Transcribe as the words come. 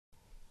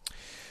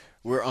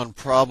We're on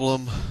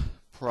problem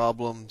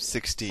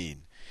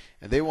 16.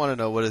 And they want to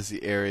know what is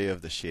the area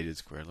of the shaded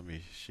square. Let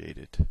me shade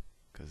it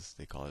because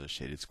they call it a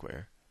shaded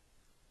square.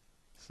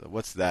 So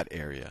what's that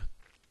area?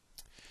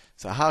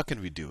 So how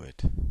can we do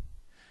it?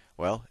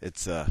 Well,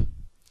 it's a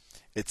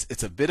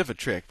bit of a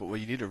trick, but what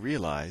you need to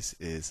realize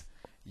is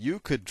you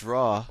could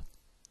draw.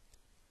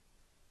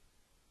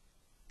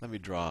 Let me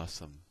draw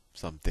some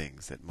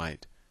things that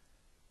might.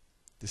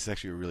 This is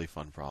actually a really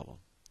fun problem.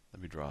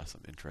 Let me draw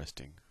some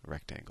interesting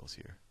rectangles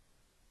here.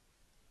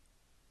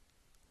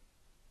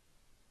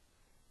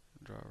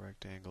 Draw a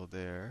rectangle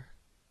there.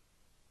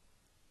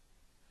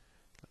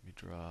 Let me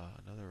draw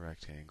another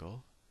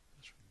rectangle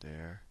from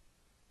there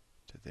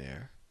to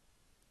there.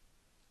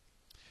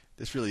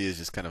 This really is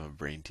just kind of a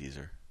brain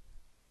teaser.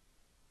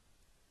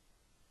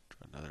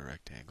 Draw another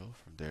rectangle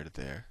from there to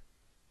there.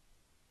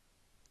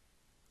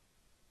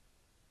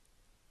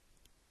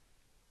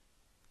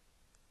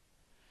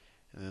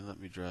 And then let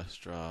me just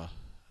draw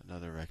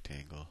another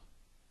rectangle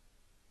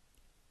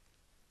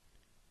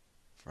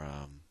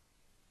from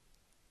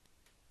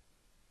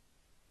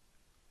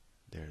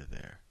there to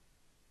there.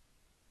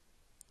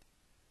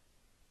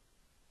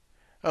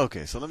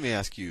 Okay, so let me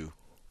ask you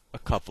a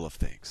couple of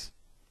things.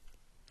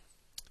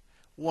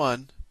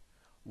 One,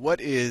 what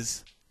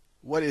is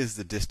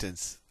the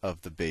distance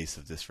of the base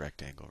of this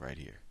rectangle right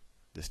here?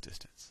 This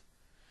distance.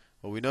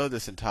 Well, we know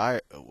this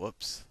entire,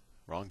 whoops,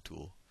 wrong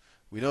tool.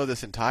 We know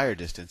this entire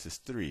distance is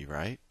 3,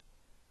 right?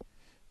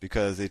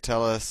 Because they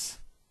tell us,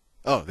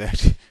 oh, they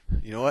actually,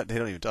 you know what? They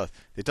don't even tell us.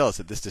 They tell us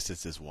that this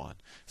distance is 1.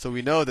 So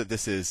we know that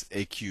this is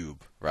a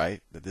cube,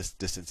 right? That this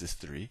distance is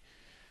 3.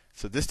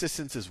 So this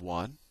distance is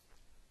 1.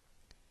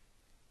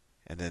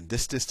 And then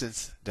this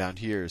distance down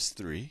here is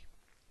 3.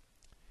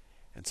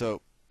 And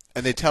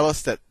they tell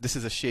us that this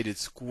is a shaded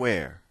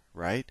square,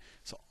 right?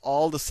 So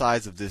all the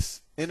sides of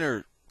this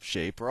inner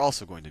shape are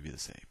also going to be the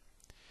same.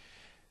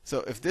 So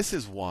if this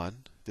is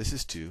 1, this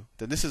is 2,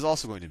 then this is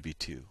also going to be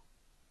 2,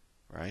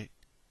 right?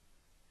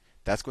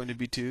 That's going to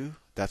be 2,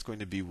 that's going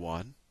to be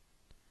 1,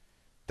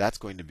 that's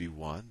going to be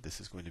 1, this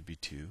is going to be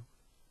 2,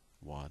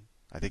 1.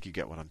 I think you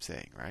get what I'm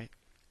saying, right?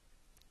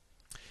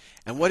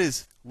 And what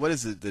is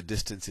the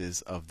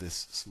distances of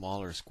this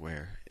smaller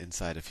square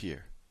inside of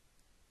here?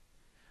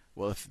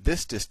 Well, if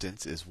this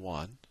distance is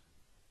 1,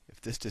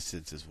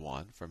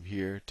 from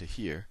here to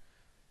here,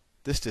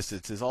 this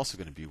distance is also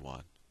going to be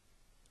 1,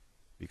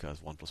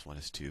 because 1 plus 1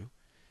 is 2.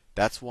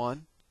 That's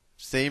 1.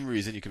 Same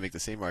reason, you can make the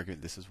same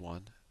argument. This is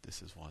 1,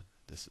 this is 1,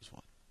 this is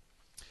 1.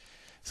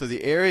 So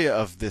the area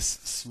of this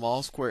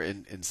small square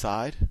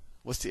inside,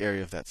 what's the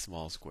area of that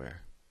small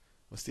square?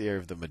 What's the area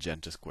of the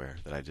magenta square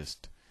that I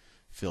just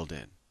filled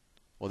in?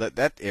 Well,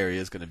 that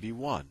area is going to be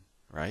 1,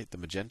 right? The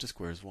magenta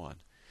square is 1.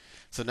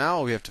 So now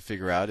all we have to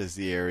figure out is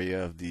the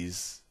area of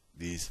these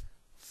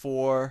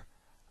four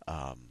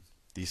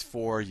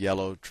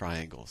yellow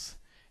triangles.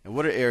 And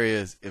what are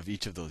areas of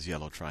each of those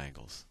yellow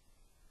triangles?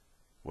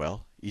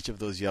 Well, each of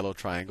those yellow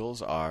triangles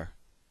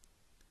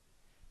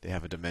they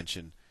have a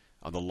dimension.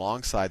 On the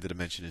long side, the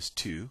dimension is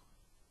 2.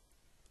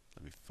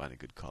 Let me find a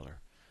good color.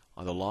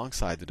 On the long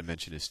side, the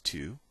dimension is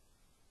 2,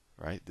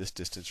 right? This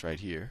distance right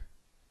here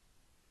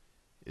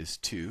is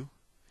 2.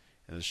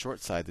 And the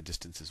short side, the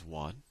distance is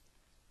 1.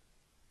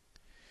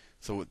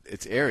 So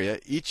its area,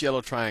 each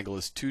yellow triangle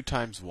is 2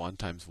 times 1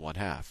 times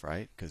 1/2,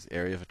 right? Because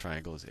area of a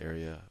triangle is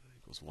area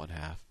equals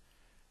 1/2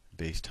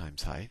 base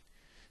times height.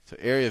 So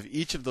area of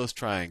each of those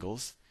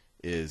triangles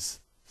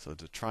is, so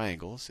the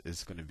triangles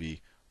is going to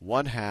be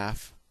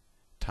 1/2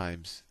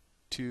 times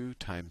 2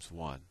 times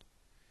 1.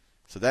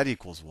 So that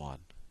equals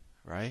 1,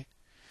 right?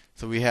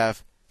 So we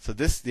have, so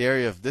the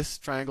area of this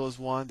triangle is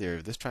 1, the area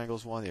of this triangle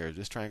is 1, the area of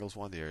this triangle is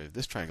 1, the area of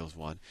this triangle is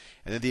 1,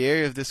 and then the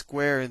area of this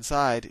square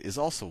inside is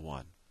also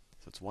 1.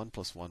 So it's 1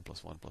 plus 1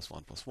 plus 1 plus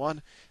 1 plus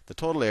 1. The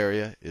total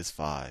area is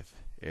 5.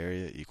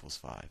 Area equals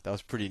 5. That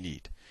was pretty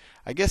neat.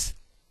 I guess,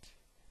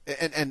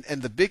 and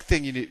the big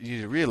thing you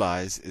need to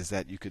realize is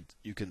that you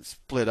can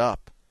split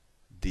up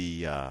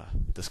the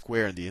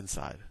square on the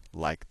inside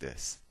like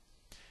this.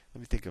 Let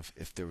me think of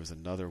if there was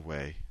another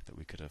way that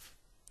we could have.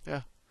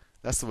 Yeah,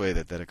 that's the way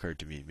that occurred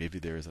to me. Maybe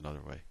there is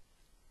another way.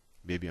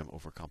 Maybe I'm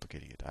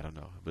overcomplicating it. I don't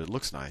know, but it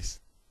looks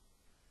nice.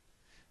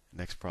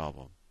 Next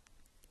problem.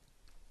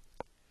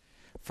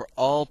 For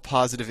all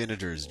positive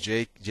integers,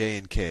 j,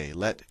 and k,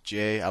 let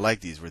j, I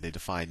like these where they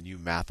define new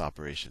math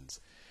operations.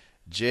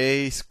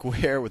 J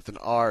square with an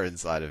r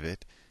inside of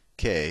it,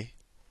 k,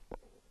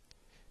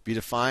 be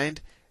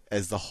defined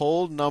as the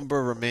whole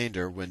number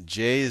remainder when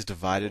j is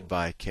divided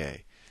by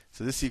k.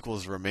 So this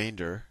equals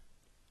remainder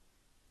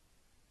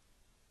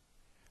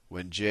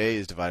when j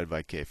is divided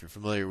by k. If you're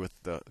familiar with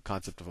the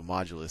concept of a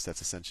modulus,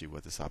 that's essentially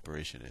what this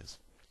operation is.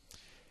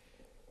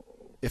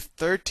 If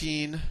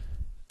 13,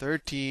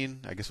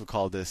 I guess we'll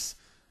call this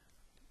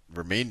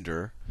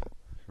remainder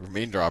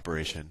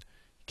operation,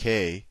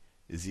 k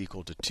is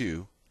equal to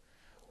 2,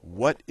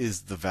 what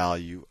is the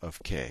value of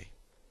k?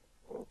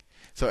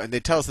 So, and they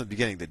tell us in the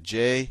beginning that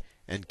j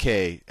and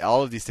k,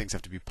 all of these things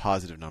have to be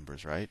positive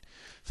numbers, right?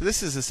 So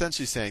this is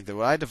essentially saying that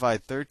when I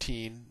divide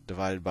 13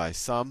 divided by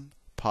some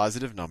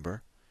positive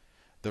number,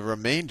 the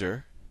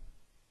remainder,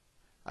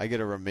 I get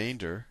a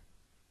remainder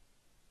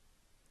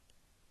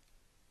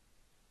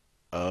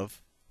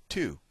of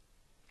 2.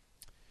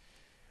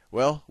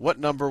 Well, what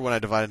number when I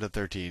divide into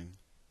 13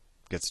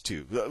 gets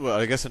 2? Well,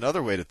 I guess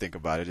another way to think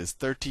about it is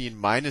 13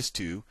 minus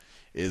 2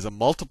 is a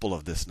multiple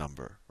of this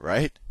number,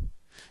 right?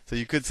 So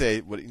you could say,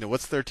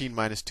 what's 13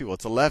 minus 2? Well,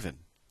 it's 11.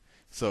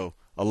 So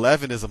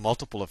 11 is a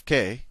multiple of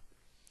k,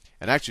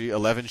 and actually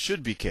 11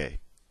 should be k,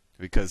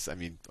 because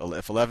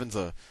if 11's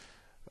a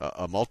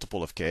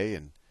multiple of k,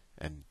 and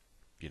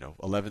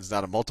 11's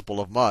not a multiple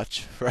of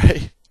much,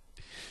 right?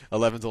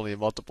 11's only a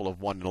multiple of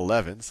 1 and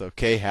 11, so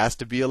k has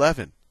to be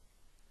 11.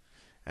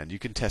 And you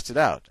can test it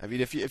out.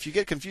 If you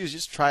get confused,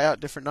 just try out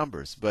different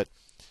numbers. But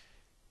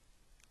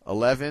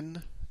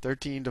 13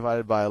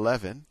 divided by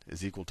 11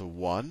 is equal to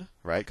 1,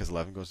 right? Because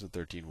 11 goes to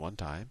 13 one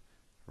time.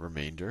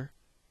 Remainder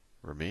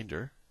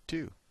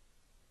 2,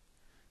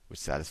 which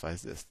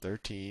satisfies this.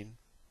 13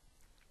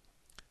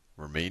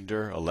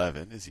 remainder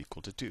 11 is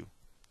equal to 2.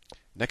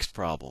 Next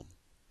problem.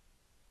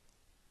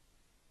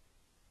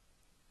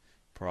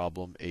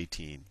 Problem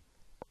 18.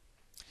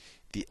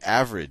 The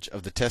average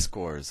of the test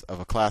scores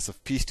of a class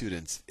of P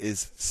students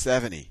is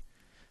 70.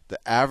 The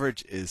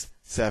average is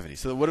 70.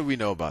 So what do we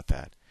know about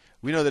that?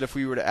 We know that if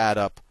we were to add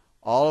up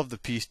all of the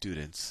P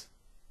students,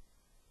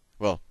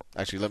 well,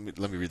 actually, let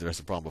me read the rest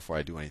of the problem before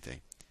I do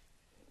anything.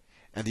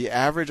 And the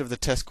average of the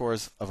test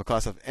scores of a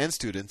class of N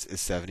students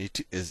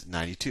is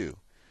 92.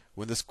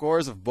 When the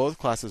scores of both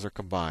classes are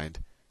combined,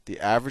 the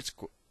average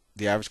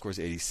score is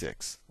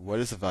 86. What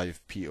is the value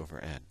of P over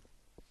N?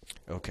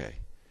 Okay.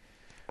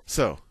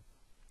 So,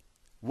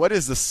 what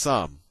is the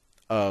sum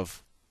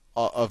of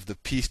the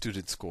P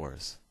student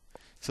scores?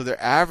 So their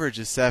average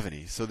is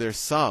 70. So the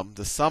sum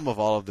of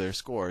all of their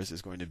scores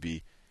is going to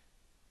be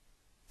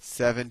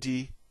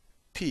 70P,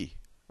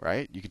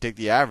 right? You can take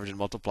the average and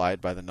multiply it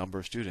by the number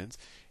of students,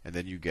 and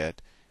then you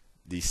get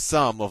the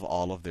sum of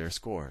all of their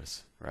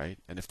scores, right?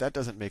 And if that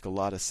doesn't make a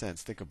lot of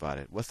sense, think about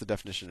it. What's the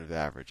definition of the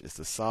average? It's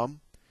the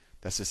sum.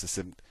 That's just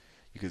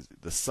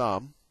the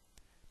sum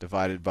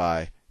divided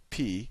by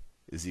P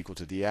is equal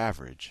to the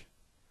average,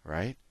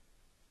 right?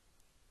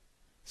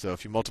 So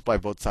if you multiply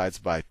both sides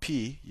by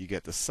P, you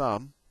get the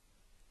sum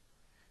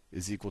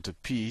is equal to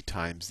P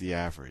times the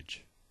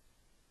average.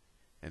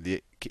 And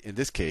in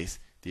this case,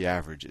 the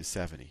average is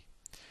 70.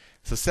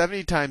 So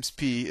 70 times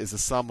P is the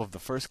sum of the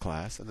first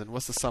class, and then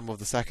what's the sum of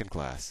the second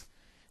class?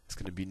 It's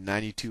going to be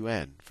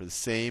 92N for the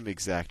same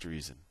exact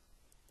reason.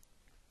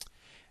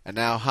 And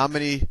now, how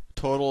many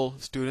total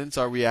students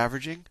are we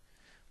averaging?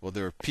 Well,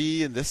 there are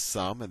P in this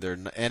sum, and there are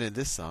N in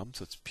this sum,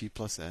 so it's P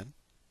plus N.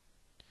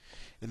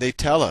 And they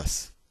tell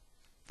us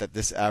that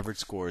this average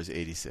score is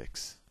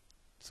 86.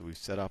 So we've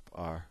set up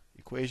our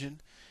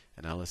equation,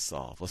 and now let's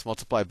solve. Let's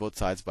multiply both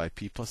sides by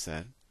P plus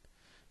N.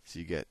 So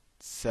you get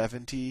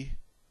 70P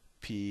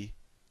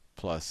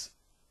plus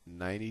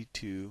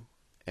 92N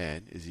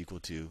is equal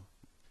to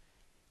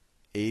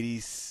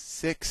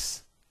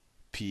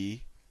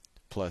 86P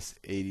plus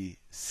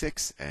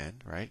 86N,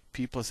 right?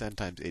 P plus N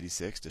times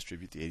 86,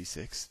 distribute the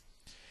 86.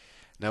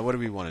 Now what do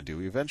we want to do?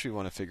 We eventually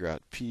want to figure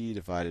out P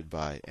divided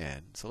by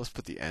N. So let's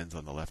put the N's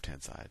on the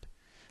left-hand side.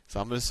 So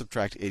I'm going to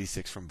subtract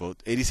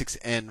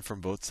 86N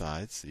from both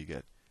sides. So you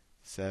get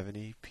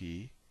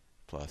 70P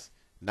plus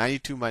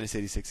 92 minus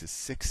 86 is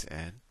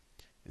 6N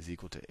is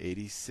equal to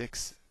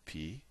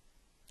 86P.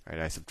 Right,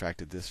 I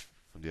subtracted this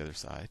from the other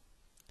side.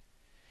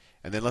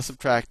 And then let's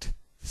subtract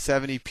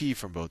 70P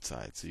from both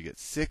sides. So you get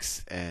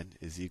 6N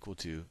is equal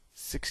to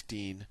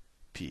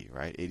 16P,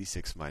 right?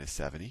 86 minus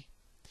 70.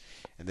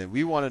 And then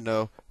we want to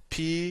know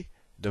P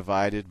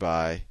divided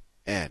by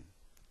N.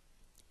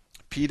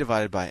 P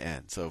divided by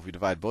N. So if we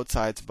divide both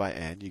sides by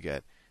N, you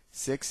get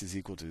 6 is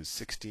equal to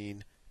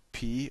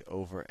 16P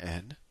over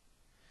N.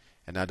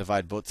 And now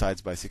divide both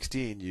sides by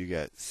 16, you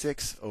get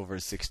 6 over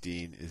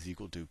 16 is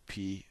equal to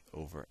P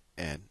over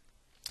N.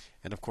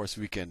 And of course,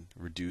 we can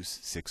reduce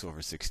 6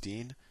 over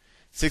 16.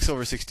 6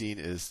 over 16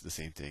 is the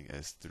same thing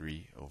as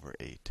 3 over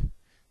 8.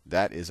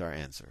 That is our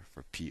answer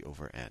for P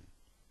over N.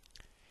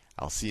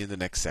 I'll see you in the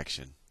next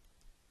section.